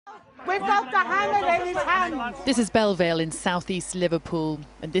We've got the hammer in his hand. This is Belleville in southeast Liverpool,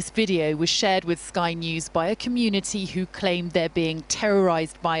 and this video was shared with Sky News by a community who claim they're being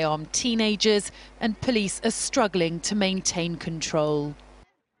terrorised by armed teenagers and police are struggling to maintain control.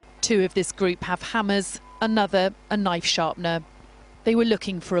 Two of this group have hammers, another a knife sharpener. They were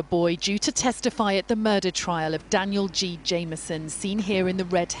looking for a boy due to testify at the murder trial of Daniel G. Jameson, seen here in the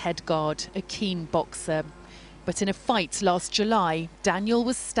red headguard, a keen boxer. But in a fight last July, Daniel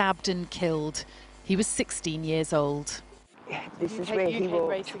was stabbed and killed. He was 16 years old. This is where he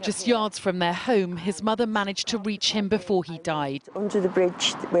walked. Just yards from their home, his mother managed to reach him before he died. Under the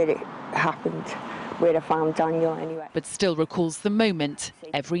bridge where it happened, where I found Daniel anyway. But still recalls the moment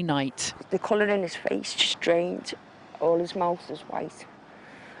every night. The colour in his face just drained. All his mouth was white.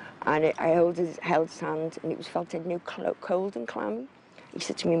 And I held his hand and it was felt new cold and clammy. He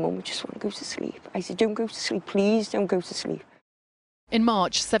said to me, "Mum, I just want to go to sleep." I said, "Don't go to sleep, please don't go to sleep." In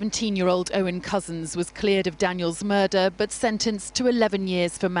March, 17-year-old Owen Cousins was cleared of Daniel's murder but sentenced to 11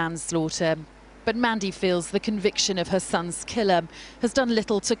 years for manslaughter. But Mandy feels the conviction of her son's killer has done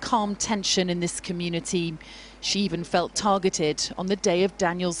little to calm tension in this community. She even felt targeted on the day of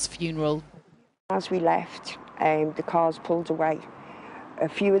Daniel's funeral. As we left, the cars pulled away. A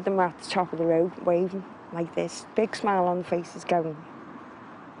few of them were at the top of the road waving like this, big smile on the faces going.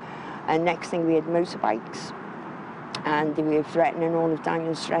 And next thing we had motorbikes and they were threatening all of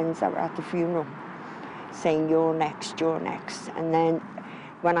Daniel's friends that were at the funeral, saying, "You're next, you're next." And then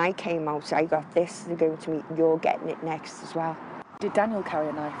when I came out, I got this, they're going to me, "You're getting it next as well." Did Daniel carry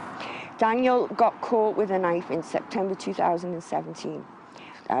a knife? Daniel got caught with a knife in September 2017,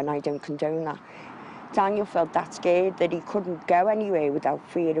 and I don't condone that. Daniel felt that scared that he couldn't go anywhere without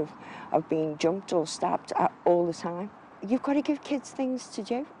fear of being jumped or stabbed all the time. You've got to give kids things to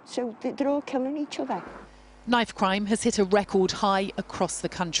do, so they're all killing each other. Knife crime has hit a record high across the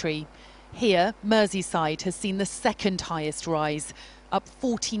country. Here, Merseyside has seen the second highest rise, up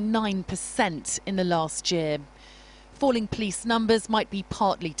 49% in the last year. Falling police numbers might be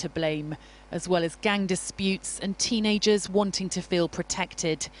partly to blame, as well as gang disputes and teenagers wanting to feel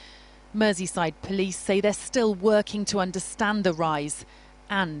protected. Merseyside police say they're still working to understand the rise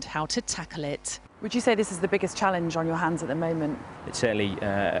and how to tackle it. Would you say this is the biggest challenge on your hands at the moment? It's certainly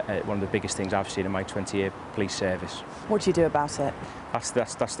one of the biggest things I've seen in my 20-year police service. What do you do about it? That's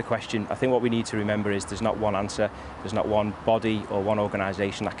the question. I think what we need to remember is there's not one answer, there's not one body or one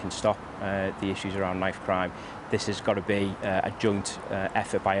organisation that can stop the issues around knife crime. This has got to be a joint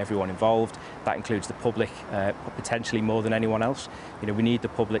effort by everyone involved. That includes the public, potentially more than anyone else. You know, we need the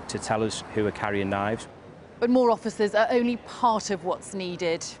public to tell us who are carrying knives. But more officers are only part of what's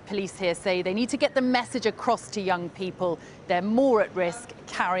needed. Police here say they need to get the message across to young people. They're more at risk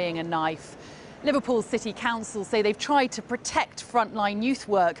carrying a knife. Liverpool City Council say they've tried to protect frontline youth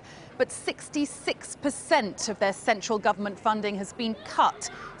work, but 66% of their central government funding has been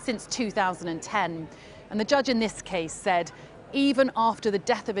cut since 2010. And the judge in this case said, even after the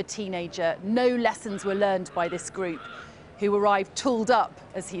death of a teenager, no lessons were learned by this group, who arrived tooled up,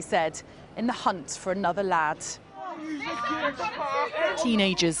 as he said, in the hunt for another lad.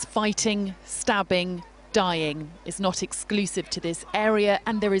 Teenagers fighting, stabbing, dying is not exclusive to this area,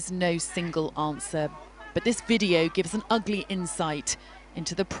 and there is no single answer. But this video gives an ugly insight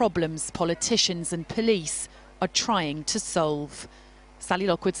into the problems politicians and police are trying to solve. Sally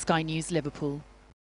Lockwood, Sky News, Liverpool.